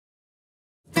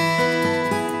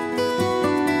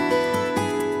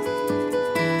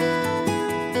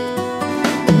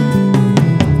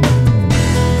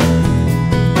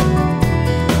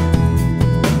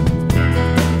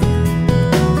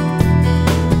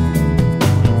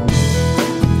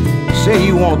say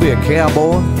you want to be a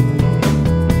cowboy,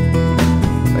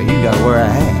 but you gotta wear a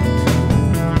hat.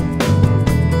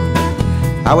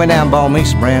 I went down and bought me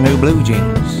some brand new blue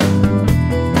jeans.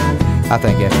 I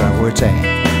think that's right where it's at.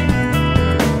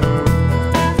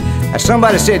 Now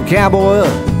somebody said cowboy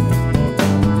up,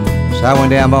 so I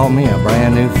went down and bought me a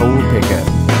brand new Ford pickup.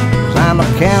 'Cause I'm a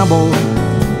cowboy.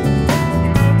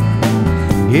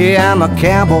 Yeah, I'm a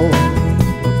cowboy.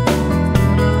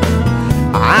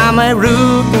 I'm a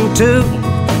rootin' toot,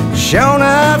 sure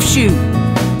enough shoot.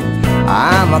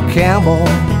 I'm a cowboy.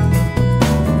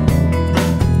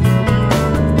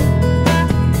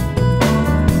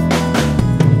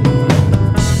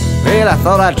 Well, I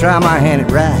thought I'd try my hand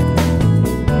at riding,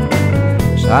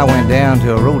 so I went down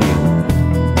to a rodeo.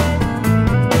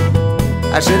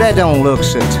 I said, that don't look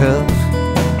so tough.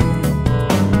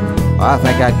 Well, I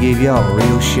think I'd give y'all a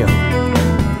real show.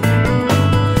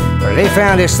 Well, they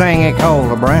found this thing they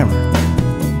called a brammer.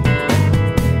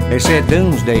 They said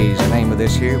Doomsday's the name of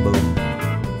this here boat.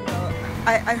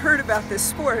 I heard about this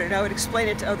sport and I would explain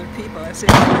it to other people. I said,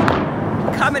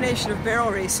 a combination of barrel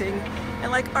racing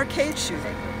and like arcade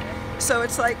shooting. So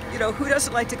it's like, you know, who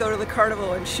doesn't like to go to the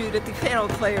carnival and shoot at the piano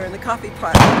player and the coffee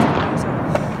pot? So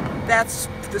that's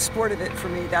the sport of it for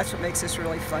me. That's what makes this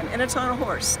really fun. And it's on a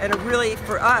horse. And it really,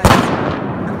 for us,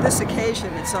 on this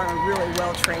occasion, it's on a really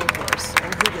well-trained horse.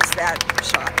 And who gets that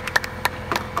shot?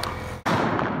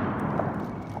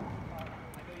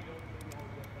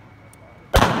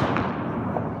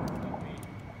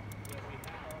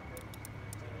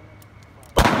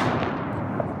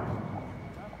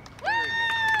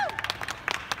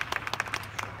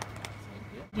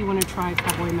 You want to try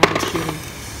cowboy method shooting?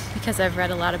 Because I've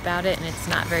read a lot about it and it's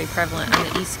not very prevalent on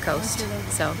the East Coast.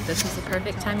 So this is the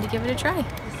perfect time to give it a try.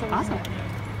 Awesome.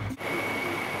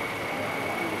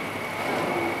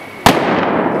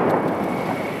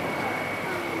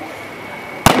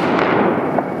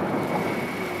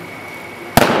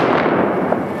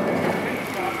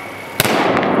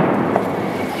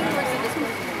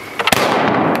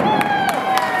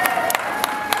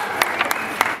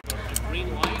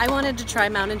 I wanted to try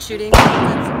mountain shooting.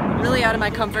 It's really out of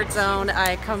my comfort zone.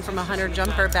 I come from a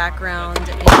hunter-jumper background,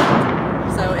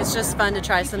 and so it's just fun to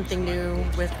try something new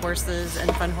with horses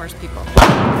and fun horse people.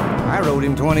 I rode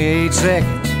him 28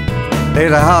 seconds.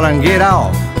 There's a hollering, get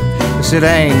off. I said,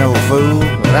 I ain't no fool,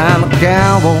 but I'm a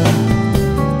cowboy.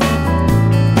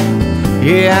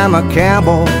 Yeah, I'm a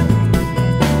cowboy.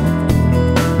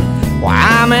 Well,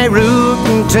 I'm a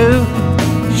rootin' toot,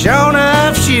 sure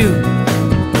enough shoot.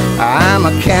 I'm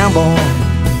a cowboy.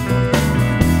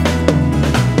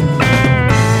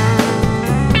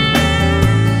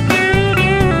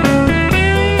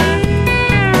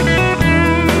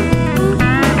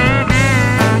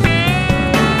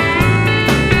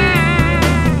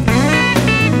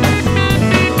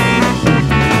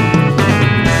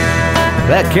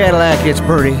 That Cadillac, it's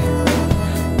pretty,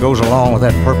 goes along with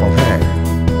that purple hair.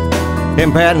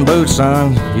 Them patent boots,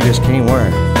 son, you just can't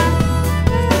wear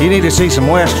them. You need to see some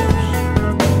westerns,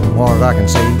 as far as I can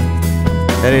see.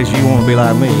 That is, you want to be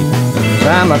like me. 'Cause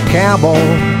I'm a cowboy.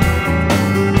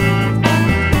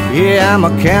 Yeah, I'm a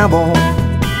cowboy.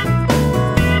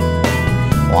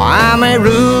 Well, I'm a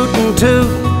rootin' toot,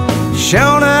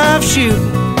 sure enough shoot.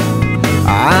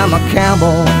 I'm a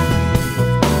cowboy.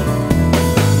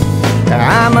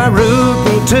 I'm a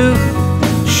rootin' toot,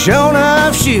 sure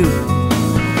enough shoot.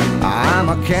 I'm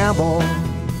a cowboy.